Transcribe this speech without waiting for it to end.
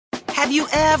Have you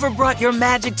ever brought your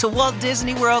magic to Walt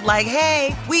Disney World like,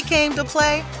 hey, we came to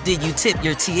play? Did you tip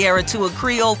your tiara to a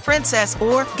Creole princess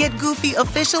or get goofy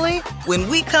officially? When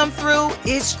we come through,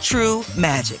 it's true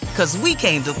magic, because we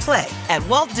came to play at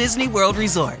Walt Disney World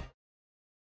Resort.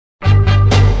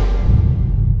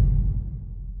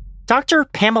 Dr.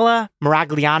 Pamela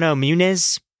Maragliano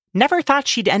Muniz never thought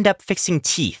she'd end up fixing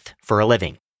teeth for a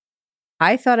living.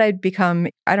 I thought I'd become,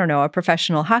 a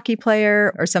professional hockey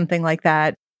player or something like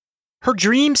that. Her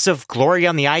dreams of glory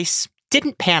on the ice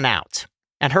didn't pan out,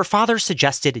 and her father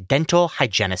suggested dental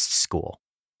hygienist school.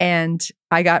 And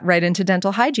I got right into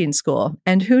dental hygiene school.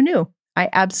 And who knew? I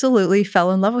absolutely fell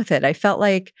in love with it. I felt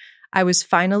like I was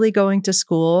finally going to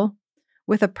school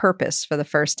with a purpose for the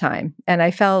first time. And I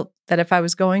felt that if I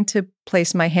was going to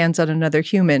place my hands on another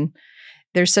human,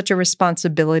 there's such a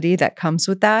responsibility that comes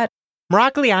with that.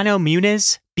 Maragliano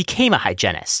Muniz became a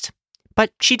hygienist, but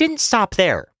she didn't stop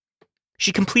there.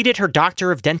 She completed her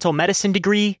Doctor of Dental Medicine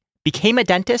degree, became a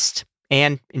dentist,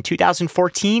 and in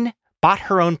 2014, bought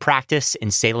her own practice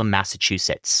in Salem,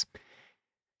 Massachusetts.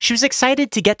 She was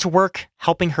excited to get to work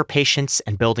helping her patients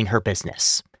and building her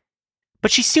business. But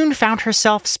she soon found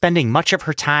herself spending much of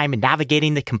her time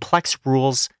navigating the complex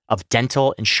rules of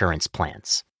dental insurance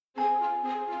plans.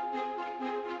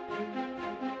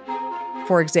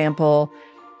 For example,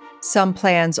 some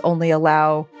plans only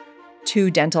allow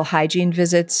 2 dental hygiene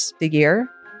visits a year.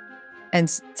 And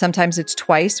sometimes it's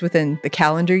twice within the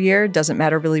calendar year. Doesn't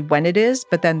matter really when it is.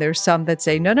 But then there's some that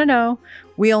say, no.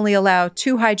 We only allow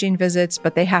 2 hygiene visits,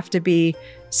 but they have to be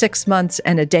 6 months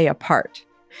and a day apart.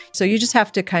 So you just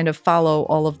have to kind of follow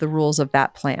all of the rules of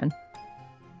that plan.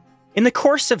 In the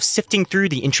course of sifting through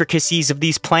the intricacies of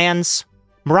these plans,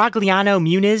 Maragliano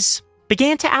Muniz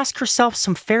began to ask herself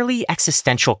some fairly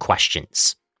existential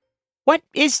questions. What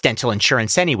is dental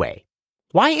insurance anyway?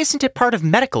 Why isn't it part of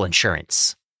medical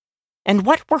insurance? And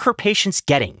what were her patients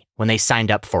getting when they signed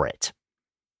up for it?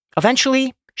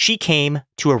 Eventually, she came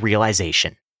to a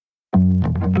realization.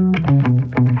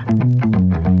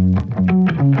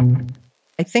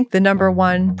 I think the number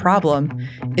one problem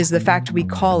is the fact we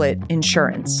call it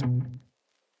insurance.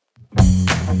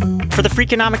 For the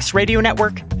Freakonomics Radio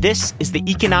Network, this is the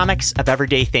Economics of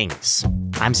Everyday Things.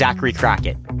 I'm Zachary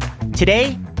Crockett.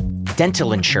 Today,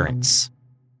 dental insurance.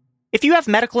 If you have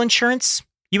medical insurance,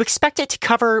 you expect it to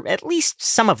cover at least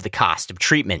some of the cost of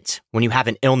treatment when you have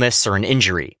an illness or an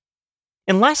injury,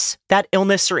 unless that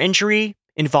illness or injury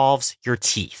involves your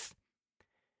teeth.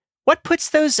 What puts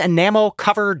those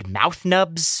enamel-covered mouth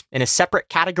nubs in a separate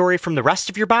category from the rest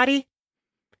of your body?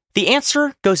 The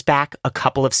answer goes back a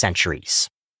couple of centuries.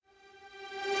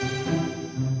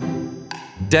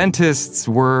 Dentists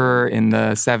were, in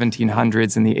the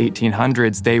 1700s and the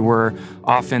 1800s, they were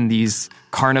often these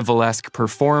carnivalesque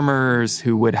performers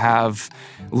who would have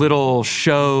little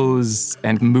shows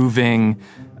and moving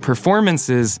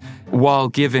performances while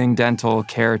giving dental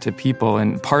care to people.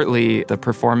 And partly the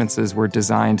performances were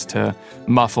designed to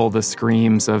muffle the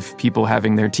screams of people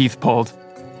having their teeth pulled.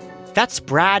 That's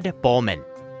Brad Bowman.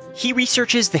 He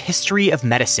researches the history of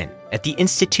medicine at the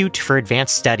Institute for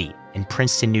Advanced Study in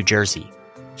Princeton, New Jersey.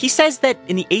 He says that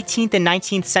in the 18th and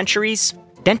 19th centuries,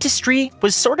 dentistry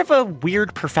was sort of a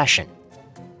weird profession.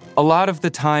 A lot of the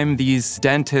time, these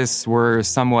dentists were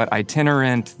somewhat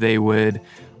itinerant. They would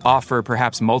offer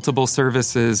perhaps multiple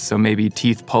services, so maybe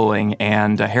teeth pulling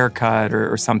and a haircut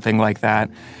or something like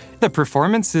that. The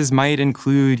performances might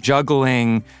include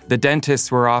juggling. The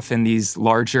dentists were often these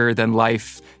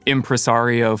larger-than-life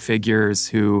impresario figures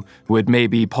who would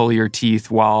maybe pull your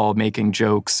teeth while making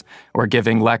jokes or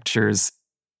giving lectures.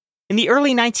 In the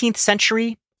early 19th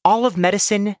century, all of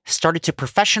medicine started to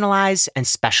professionalize and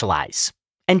specialize,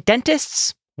 and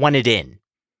dentists wanted in.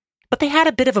 But they had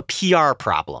a bit of a PR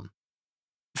problem.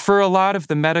 For a lot of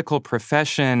the medical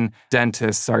profession,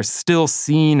 dentists are still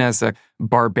seen as a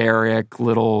barbaric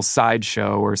little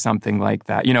sideshow or something like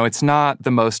that. You know, it's not the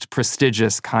most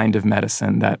prestigious kind of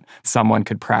medicine that someone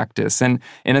could practice. And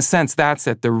in a sense, that's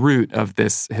at the root of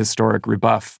this historic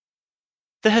rebuff.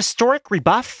 The historic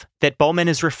rebuff that Bowman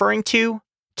is referring to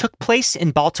took place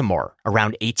in Baltimore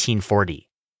around 1840.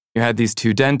 You had these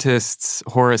 2 dentists,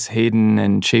 Horace Hayden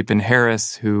and Chapin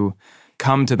Harris, who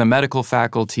come to the medical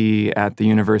faculty at the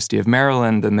University of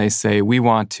Maryland, and they say, we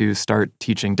want to start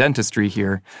teaching dentistry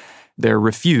here. They're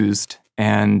refused.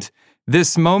 And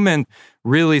this moment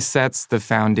really sets the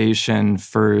foundation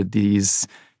for these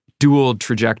dual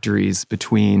trajectories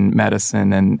between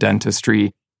medicine and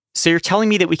dentistry. So you're telling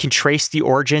me that we can trace the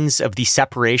origins of the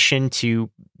separation to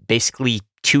basically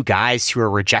 2 guys who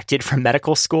are rejected from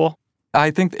medical school?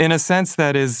 I think in a sense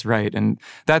that is right. And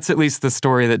that's at least the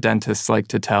story that dentists like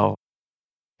to tell.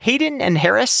 Hayden and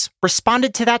Harris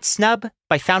responded to that snub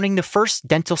by founding the first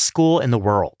dental school in the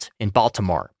world in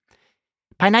Baltimore.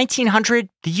 By 1900,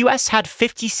 the U.S. had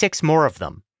 56 more of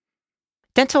them.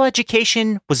 Dental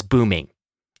education was booming,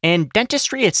 and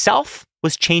dentistry itself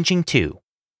was changing too.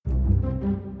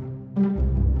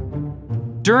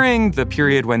 During the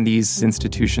period when these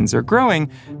institutions are growing,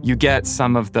 you get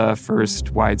some of the first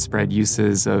widespread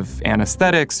uses of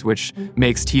anesthetics, which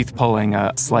makes teeth pulling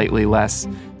a slightly less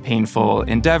painful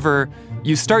endeavor.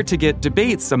 You start to get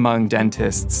debates among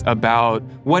dentists about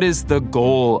what is the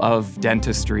goal of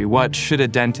dentistry, what should a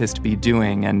dentist be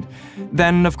doing? And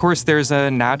then, of course, there's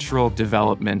a natural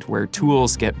development where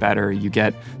tools get better. You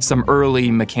get some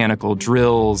early mechanical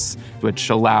drills, which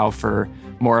allow for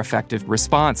more effective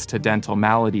response to dental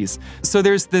maladies. So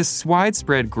there's this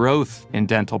widespread growth in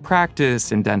dental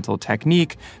practice, in dental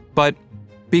technique, but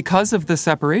because of the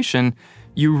separation,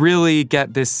 you really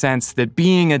get this sense that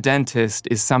being a dentist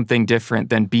is something different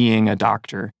than being a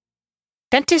doctor.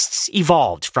 Dentists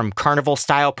evolved from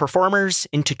carnival-style performers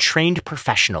into trained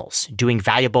professionals doing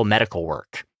valuable medical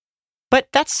work. But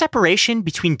that separation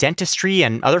between dentistry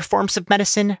and other forms of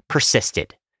medicine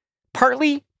persisted,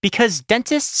 partly because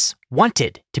dentists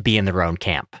wanted to be in their own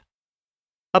camp.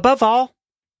 Above all,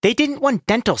 they didn't want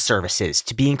dental services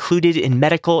to be included in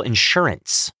medical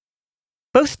insurance.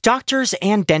 Both doctors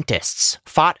and dentists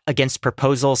fought against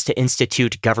proposals to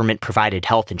institute government-provided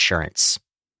health insurance.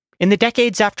 In the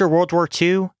decades after World War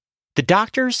II, the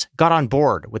doctors got on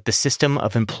board with the system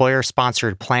of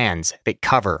employer-sponsored plans that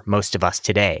cover most of us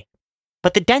today.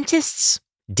 But the dentists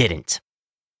didn't.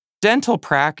 Dental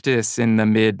practice in the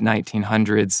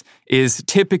mid-1900s is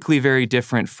typically very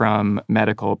different from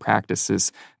medical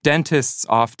practices. Dentists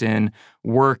often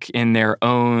work in their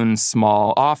own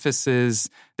small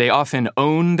offices. They often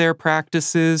own their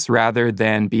practices rather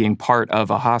than being part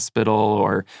of a hospital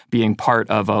or being part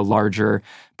of a larger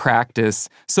practice.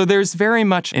 So there's very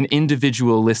much an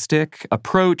individualistic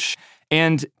approach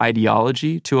and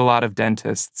ideology to a lot of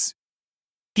dentists.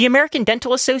 The American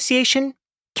Dental Association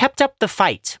kept up the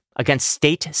fight against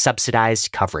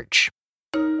state-subsidized coverage.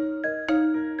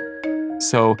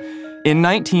 So in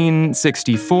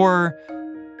 1964,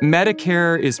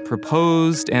 Medicare is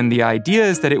proposed, and the idea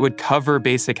is that it would cover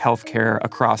basic health care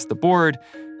across the board.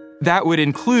 That would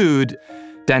include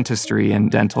dentistry and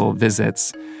dental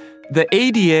visits. The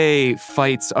ADA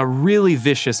fights a really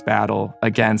vicious battle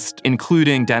against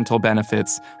including dental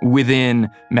benefits within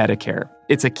Medicare.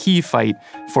 It's a key fight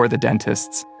for the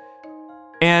dentists.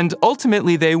 And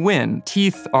ultimately, they win.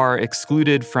 Teeth are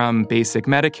excluded from basic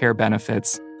Medicare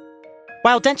benefits.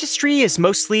 While dentistry is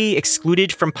mostly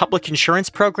excluded from public insurance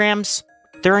programs,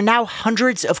 there are now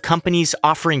hundreds of companies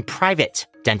offering private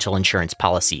dental insurance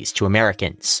policies to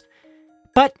Americans.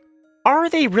 But are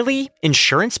they really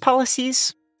insurance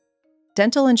policies?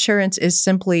 Dental insurance is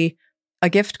simply a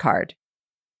gift card.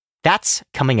 That's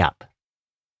coming up.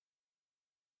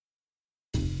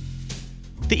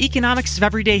 The Economics of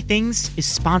Everyday Things is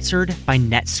sponsored by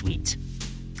NetSuite.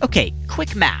 Okay,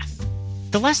 quick math.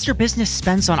 The less your business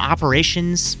spends on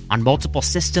operations, on multiple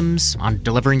systems, on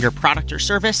delivering your product or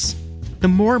service, the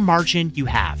more margin you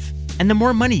have, and the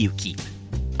more money you keep.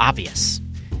 Obvious.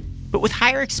 But with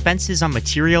higher expenses on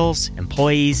materials,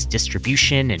 employees,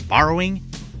 distribution, and borrowing,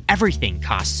 everything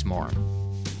costs more.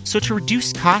 So to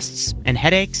reduce costs and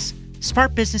headaches,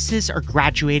 smart businesses are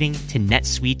graduating to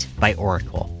NetSuite by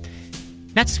Oracle.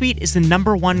 NetSuite is the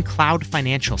 #1 cloud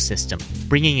financial system,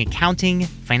 bringing accounting,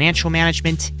 financial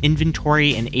management,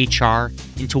 inventory, and HR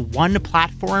into one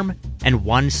platform and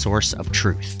one source of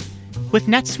truth. With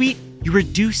NetSuite, you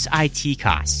reduce IT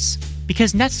costs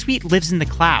because NetSuite lives in the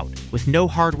cloud with no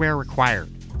hardware required,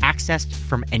 accessed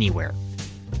from anywhere.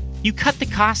 You cut the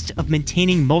cost of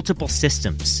maintaining multiple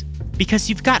systems because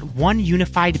you've got one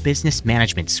unified business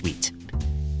management suite.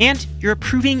 And you're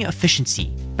improving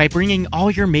efficiency by bringing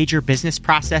all your major business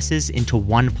processes into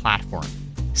one platform,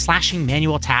 slashing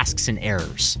manual tasks and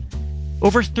errors.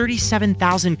 Over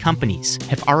 37,000 companies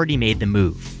have already made the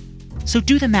move. So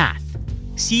do the math.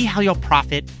 See how you'll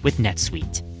profit with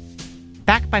NetSuite.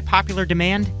 Backed by popular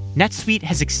demand, NetSuite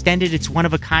has extended its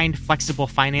one-of-a-kind flexible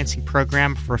financing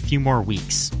program for a few more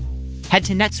weeks. Head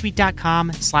to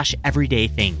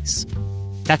netsuite.com/everydaythings.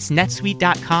 That's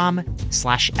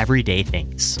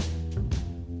netsuite.com/everydaythings.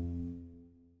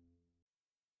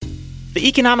 The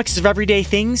Economics of Everyday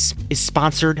Things is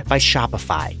sponsored by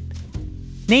Shopify.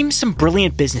 Name some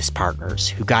brilliant business partners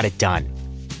who got it done.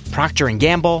 Procter &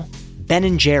 Gamble,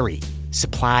 Ben & Jerry,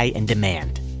 Supply and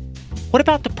Demand. What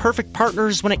about the perfect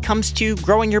partners when it comes to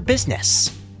growing your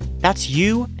business? That's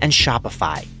you and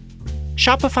Shopify.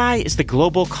 Shopify is the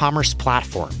global commerce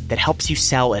platform that helps you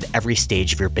sell at every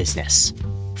stage of your business.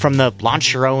 From the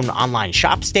launch your own online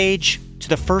shop stage to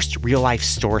the first real-life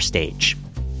store stage.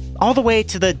 All the way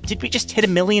to the did we just hit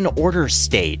 1 million orders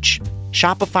stage,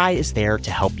 Shopify is there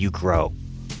to help you grow.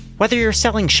 Whether you're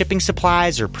selling shipping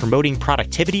supplies or promoting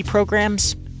productivity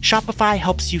programs, Shopify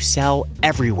helps you sell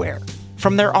everywhere.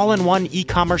 From their all-in-one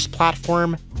e-commerce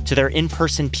platform to their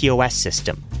in-person POS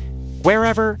system.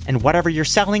 Wherever and whatever you're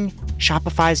selling,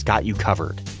 Shopify's got you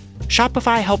covered.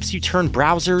 Shopify helps you turn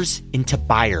browsers into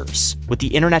buyers with the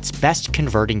internet's best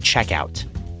converting checkout.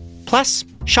 Plus,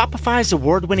 Shopify's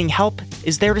award-winning help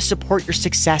is there to support your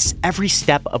success every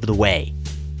step of the way.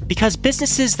 Because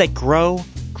businesses that grow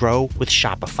with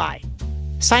Shopify.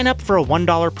 Sign up for a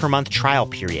 $1 per month trial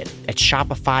period at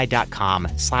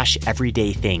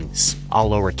shopify.com/everydaythings, all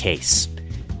lowercase.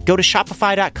 Go to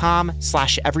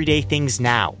shopify.com/everydaythings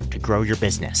now to grow your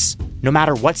business, no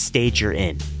matter what stage you're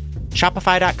in.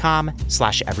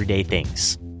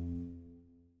 Shopify.com/everydaythings.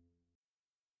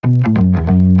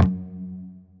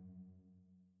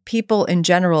 People in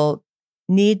general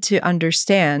need to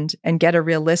understand and get a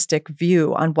realistic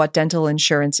view on what dental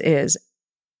insurance is.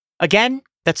 Again,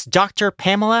 that's Dr.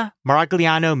 Pamela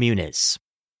Maragliano Muniz.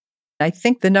 I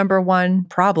think the number one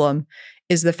problem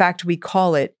is the fact we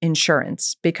call it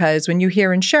insurance, because when you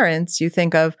hear insurance, you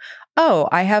think of, oh,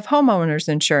 I have homeowners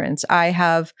insurance, I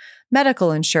have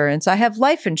medical insurance, I have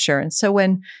life insurance. So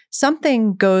when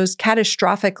something goes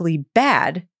catastrophically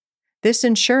bad, this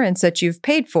insurance that you've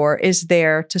paid for is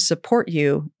there to support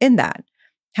you in that.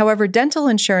 However, dental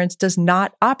insurance does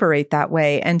not operate that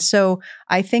way. And so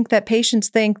I think that patients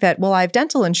think that, well, I have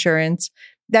dental insurance,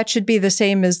 that should be the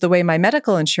same as the way my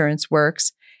medical insurance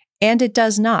works, and it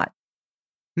does not.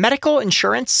 Medical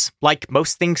insurance, like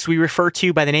most things we refer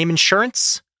to by the name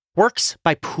insurance, works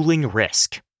by pooling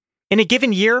risk. In a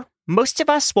given year, most of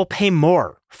us will pay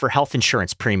more for health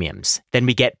insurance premiums than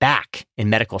we get back in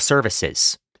medical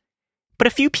services. But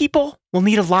a few people will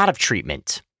need a lot of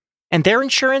treatment, and their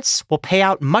insurance will pay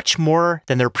out much more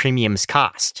than their premiums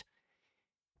cost.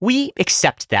 We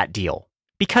accept that deal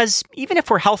because even if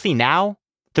we're healthy now,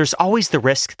 there's always the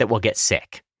risk that we'll get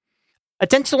sick. A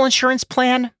dental insurance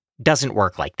plan doesn't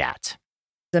work like that.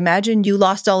 Imagine you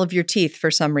lost all of your teeth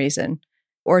for some reason,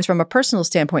 or from a personal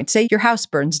standpoint, say your house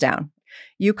burns down.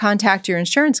 You contact your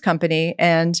insurance company,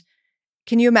 and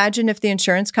can you imagine if the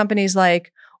insurance company's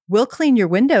like, we'll clean your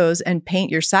windows and paint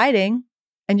your siding?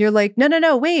 And you're like,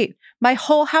 no, wait, my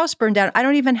whole house burned down. I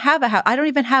don't even have a house. I don't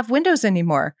even have windows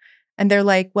anymore. And they're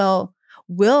like, well,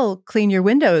 we'll clean your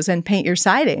windows and paint your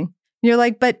siding. And you're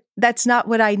like, but that's not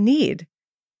what I need.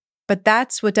 But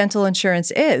that's what dental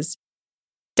insurance is.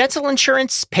 Dental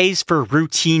insurance pays for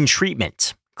routine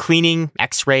treatment, cleaning,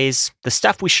 x-rays, the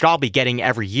stuff we should all be getting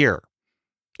every year.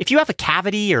 If you have a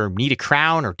cavity or need a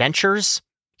crown or dentures,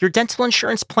 your dental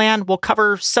insurance plan will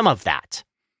cover some of that.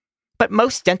 But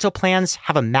most dental plans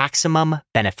have a maximum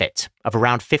benefit of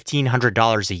around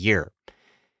 $1,500 a year.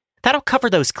 That'll cover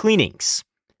those cleanings,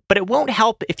 but it won't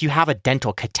help if you have a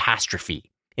dental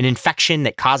catastrophe, an infection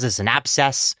that causes an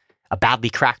abscess, a badly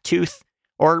cracked tooth,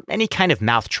 or any kind of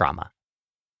mouth trauma.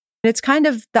 It's kind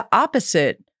of the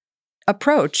opposite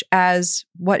approach as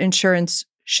what insurance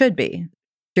should be.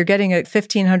 You're getting a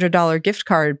 $1,500 gift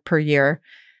card per year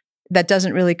that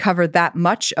doesn't really cover that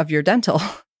much of your dental.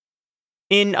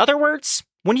 In other words,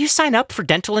 when you sign up for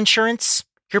dental insurance,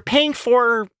 you're paying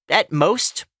for, at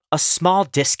most, a small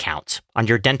discount on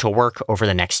your dental work over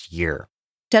the next year.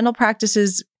 Dental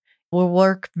practices will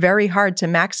work very hard to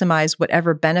maximize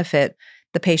whatever benefit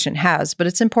the patient has. But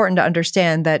it's important to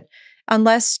understand that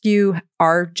unless you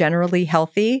are generally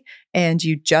healthy and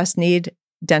you just need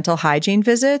dental hygiene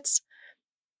visits,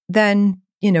 then,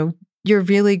 you're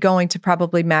really going to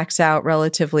probably max out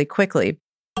relatively quickly.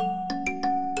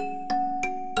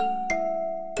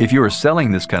 If you are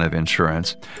selling this kind of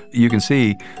insurance, you can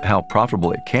see how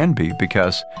profitable it can be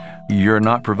because you're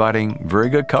not providing very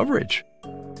good coverage.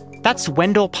 That's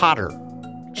Wendell Potter.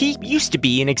 He used to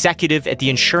be an executive at the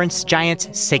insurance giant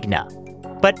Cigna.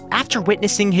 But after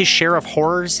witnessing his share of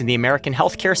horrors in the American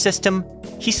healthcare system,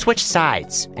 he switched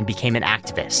sides and became an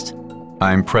activist.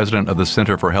 I'm president of the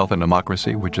Center for Health and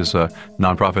Democracy, which is a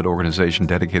nonprofit organization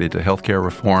dedicated to healthcare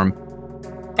reform.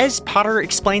 As Potter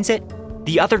explains it,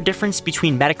 the other difference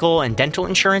between medical and dental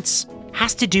insurance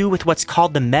has to do with what's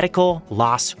called the medical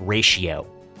loss ratio.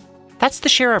 That's the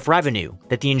share of revenue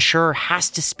that the insurer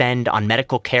has to spend on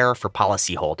medical care for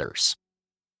policyholders.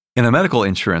 In a medical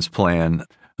insurance plan,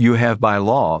 you have by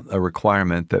law a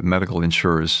requirement that medical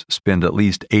insurers spend at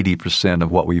least 80%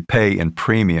 of what we pay in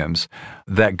premiums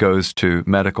that goes to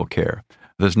medical care.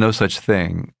 There's no such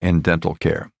thing in dental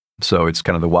care. So it's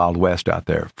kind of the Wild West out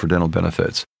there for dental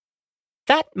benefits.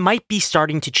 That might be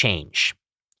starting to change.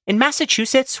 In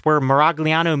Massachusetts, where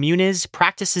Maragliano Muniz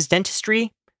practices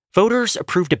dentistry, voters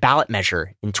approved a ballot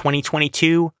measure in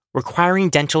 2022 requiring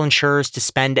dental insurers to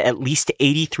spend at least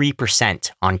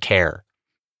 83% on care.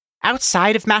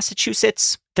 Outside of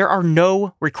Massachusetts, there are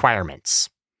no requirements.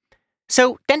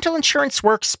 So dental insurance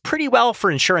works pretty well for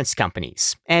insurance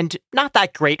companies, and not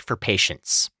that great for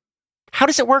patients. How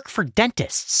does it work for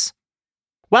dentists?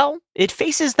 Well, it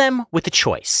faces them with a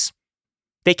choice.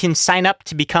 They can sign up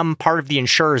to become part of the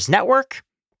insurer's network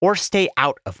or stay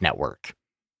out of network.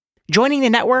 Joining the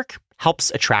network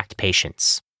helps attract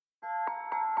patients.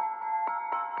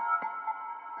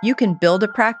 You can build a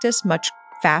practice much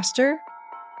faster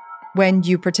when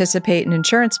you participate in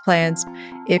insurance plans.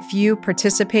 If you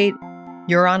participate,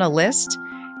 you're on a list,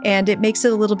 and it makes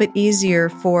it a little bit easier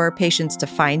for patients to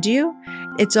find you.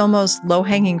 It's almost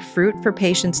low-hanging fruit for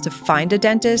patients to find a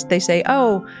dentist. They say,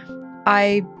 oh,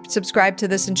 I subscribe to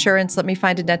this insurance. Let me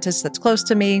find a dentist that's close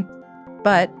to me.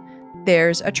 But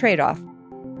there's a trade-off.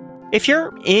 If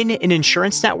you're in an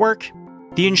insurance network,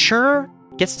 the insurer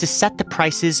gets to set the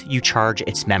prices you charge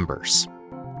its members.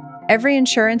 Every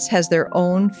insurance has their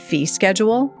own fee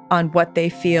schedule on what they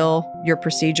feel your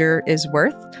procedure is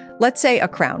worth. Let's say a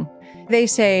crown. They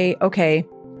say, okay,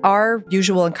 our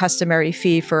usual and customary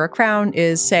fee for a crown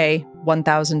is, say,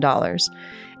 $1,000.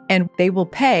 And they will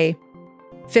pay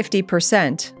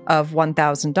 50% of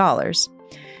 $1,000.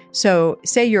 So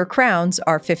say your crowns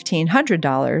are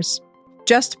 $1,500.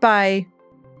 Just by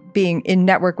being in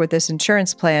network with this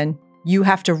insurance plan, you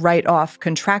have to write off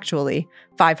contractually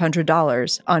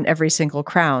 $500 on every single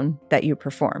crown that you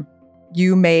perform.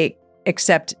 You may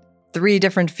accept 3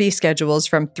 different fee schedules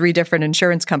from 3 different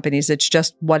insurance companies. It's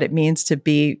just what it means to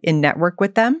be in network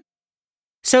with them.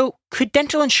 So, could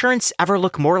dental insurance ever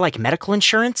look more like medical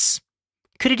insurance?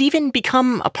 Could it even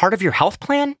become a part of your health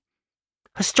plan?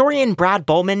 Historian Brad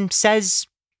Bowman says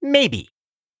maybe.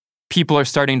 People are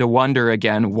starting to wonder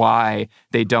again why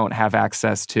they don't have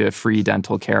access to free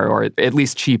dental care, or at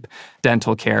least cheap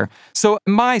dental care. So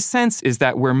my sense is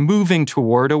that we're moving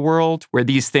toward a world where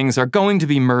these things are going to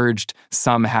be merged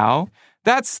somehow.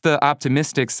 That's the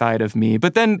optimistic side of me.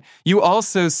 But then you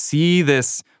also see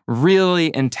this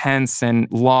really intense and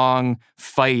long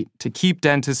fight to keep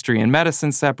dentistry and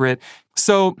medicine separate.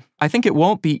 So I think it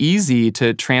won't be easy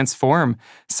to transform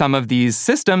some of these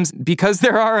systems because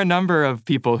there are a number of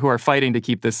people who are fighting to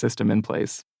keep this system in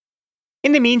place.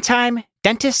 In the meantime,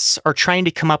 dentists are trying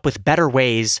to come up with better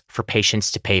ways for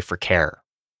patients to pay for care.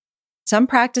 Some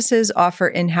practices offer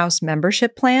in-house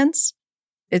membership plans.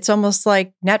 It's almost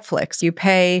like Netflix. You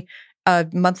pay a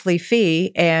monthly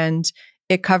fee and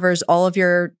it covers all of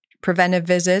your preventive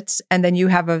visits, and then you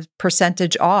have a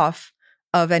percentage off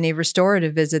of any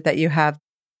restorative visit that you have.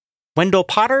 Wendell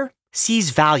Potter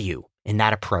sees value in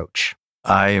that approach.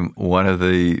 I am one of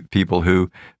the people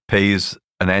who pays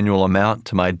an annual amount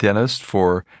to my dentist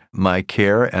for my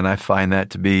care, and I find that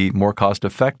to be more cost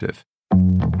effective.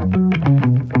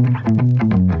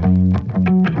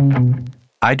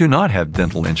 I do not have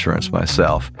dental insurance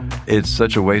myself. It's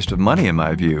such a waste of money in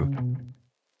my view.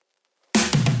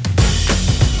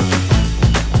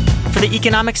 For the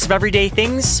Economics of Everyday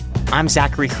Things, I'm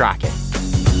Zachary Crockett.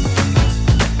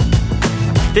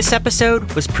 This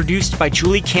episode was produced by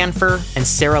Julie Canfer and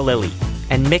Sarah Lilly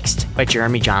and mixed by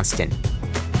Jeremy Johnston.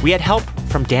 We had help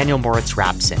from Daniel Moritz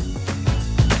Rapson.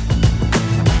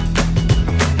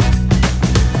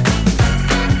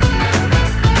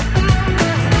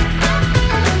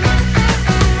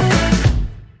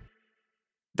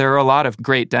 There are a lot of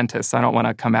great dentists. I don't want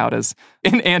to come out as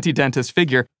an anti-dentist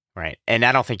figure. Right. And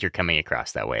I don't think you're coming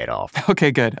across that way at all. Okay,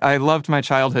 good. I loved my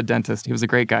childhood dentist. He was a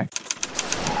great guy.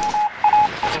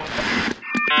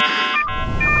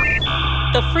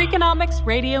 The Freakonomics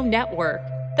Radio Network,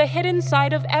 the hidden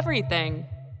side of everything.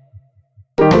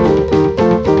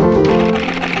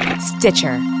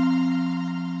 Stitcher.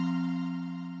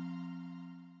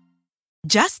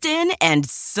 Just in and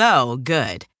so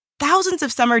good. Thousands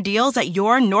of summer deals at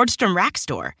your Nordstrom Rack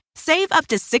store. Save up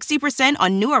to 60%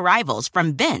 on new arrivals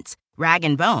from Vince,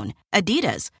 Rag & Bone,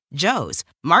 Adidas, Joe's,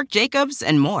 Marc Jacobs,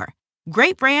 and more.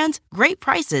 Great brands, great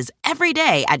prices every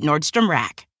day at Nordstrom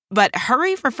Rack. But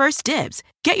hurry for first dibs.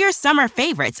 Get your summer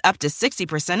favorites up to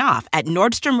 60% off at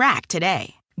Nordstrom Rack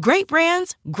today. Great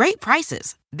brands, great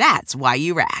prices. That's why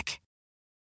you rack.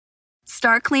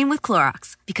 Start clean with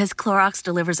Clorox, because Clorox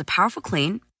delivers a powerful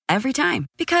clean every time.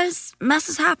 Because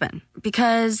messes happen.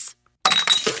 Because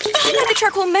I got the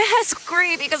charcoal mask.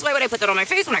 Great, because why would I put that on my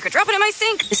face when I could drop it in my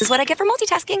sink? This is what I get for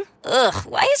multitasking. Ugh,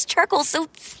 why is charcoal so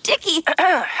sticky?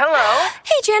 Hello?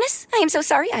 Hey, Janice. I am so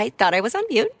sorry. I thought I was on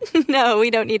mute. No,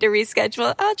 we don't need to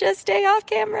reschedule. I'll just stay off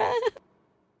camera.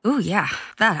 Ooh, yeah,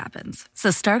 that happens. So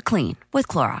start clean with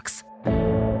Clorox.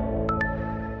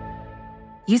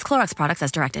 Use Clorox products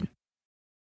as directed.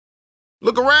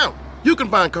 Look around. You can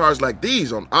find cars like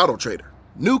these on AutoTrader.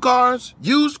 New cars,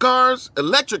 used cars,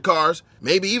 electric cars,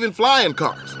 maybe even flying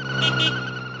cars.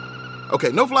 Okay,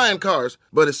 no flying cars,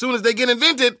 but as soon as they get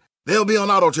invented, they'll be on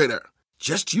AutoTrader.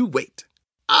 Just you wait.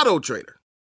 AutoTrader.